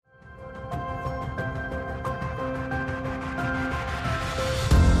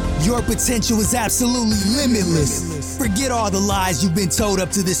Your potential is absolutely limitless. Forget all the lies you've been told up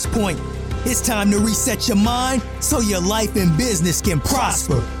to this point. It's time to reset your mind so your life and business can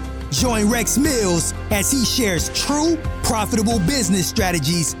prosper. Join Rex Mills as he shares true, profitable business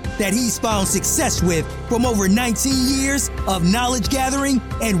strategies that he's found success with from over 19 years of knowledge gathering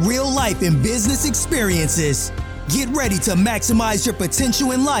and real life and business experiences. Get ready to maximize your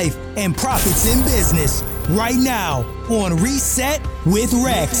potential in life and profits in business right now on Reset with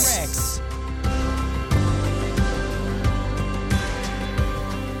Rex.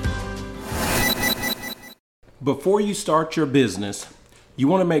 Before you start your business, you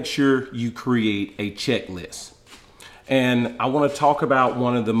want to make sure you create a checklist. And I want to talk about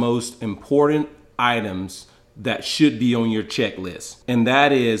one of the most important items that should be on your checklist, and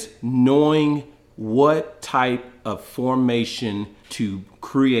that is knowing what type of formation to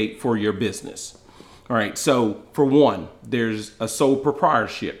create for your business. All right, so for one, there's a sole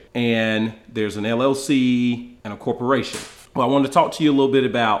proprietorship, and there's an LLC and a corporation. Well, I want to talk to you a little bit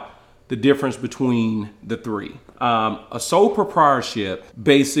about the difference between the three. A sole proprietorship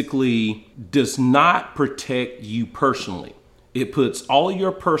basically does not protect you personally. It puts all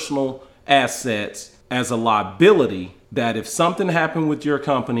your personal assets as a liability that if something happened with your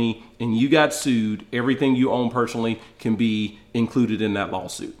company and you got sued, everything you own personally can be included in that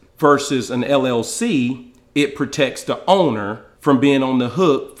lawsuit. Versus an LLC, it protects the owner from being on the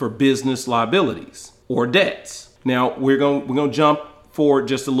hook for business liabilities or debts. Now, we're going to jump forward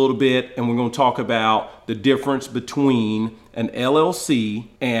just a little bit, and we're going to talk about the difference between an LLC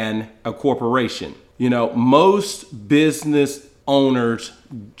and a corporation. You know, most business owners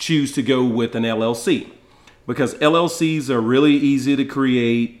choose to go with an LLC because LLCs are really easy to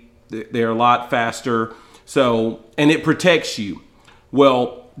create. They're a lot faster. So, and it protects you.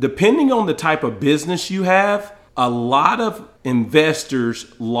 Well, depending on the type of business you have, a lot of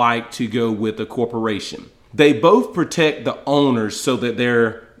investors like to go with a corporation. They both protect the owners so that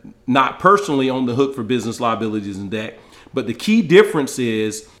they're not personally on the hook for business liabilities and debt. But the key difference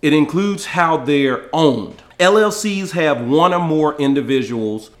is it includes how they're owned. LLCs have one or more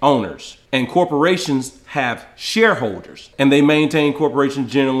individuals owners, and corporations have shareholders. And they maintain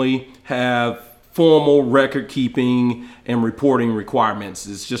corporations generally have formal record keeping and reporting requirements.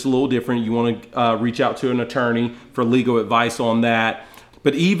 It's just a little different. You want to reach out to an attorney for legal advice on that.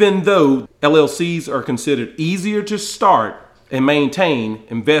 But even though LLCs are considered easier to start and maintain,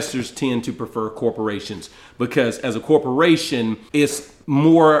 investors tend to prefer corporations because as a corporation, it's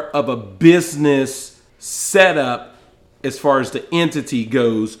more of a business setup as far as the entity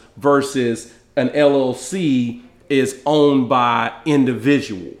goes versus an LLC is owned by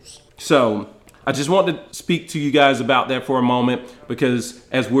individuals. So I just want to speak to you guys about that for a moment because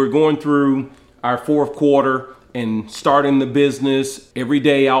as we're going through our fourth quarter and starting the business, every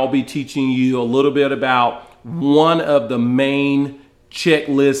day I'll be teaching you a little bit about one of the main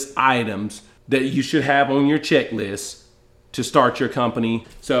checklist items that you should have on your checklist to start your company.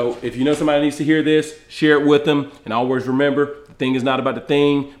 So if you know somebody needs to hear this, share it with them. And always remember, the thing is not about the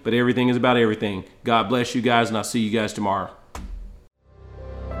thing, but everything is about everything. God bless you guys, and I'll see you guys tomorrow.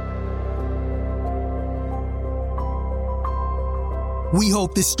 We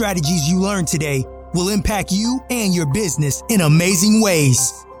hope the strategies you learned today will impact you and your business in amazing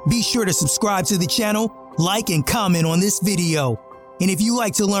ways. Be sure to subscribe to the channel, like and comment on this video. And if you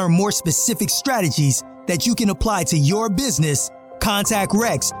like to learn more specific strategies that you can apply to your business, contact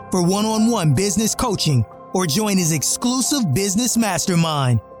Rex for one-on-one business coaching or join his exclusive business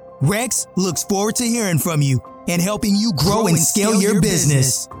mastermind. Rex looks forward to hearing from you and helping you grow and scale your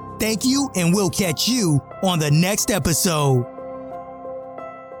business. Thank you, and we'll catch you on the next episode.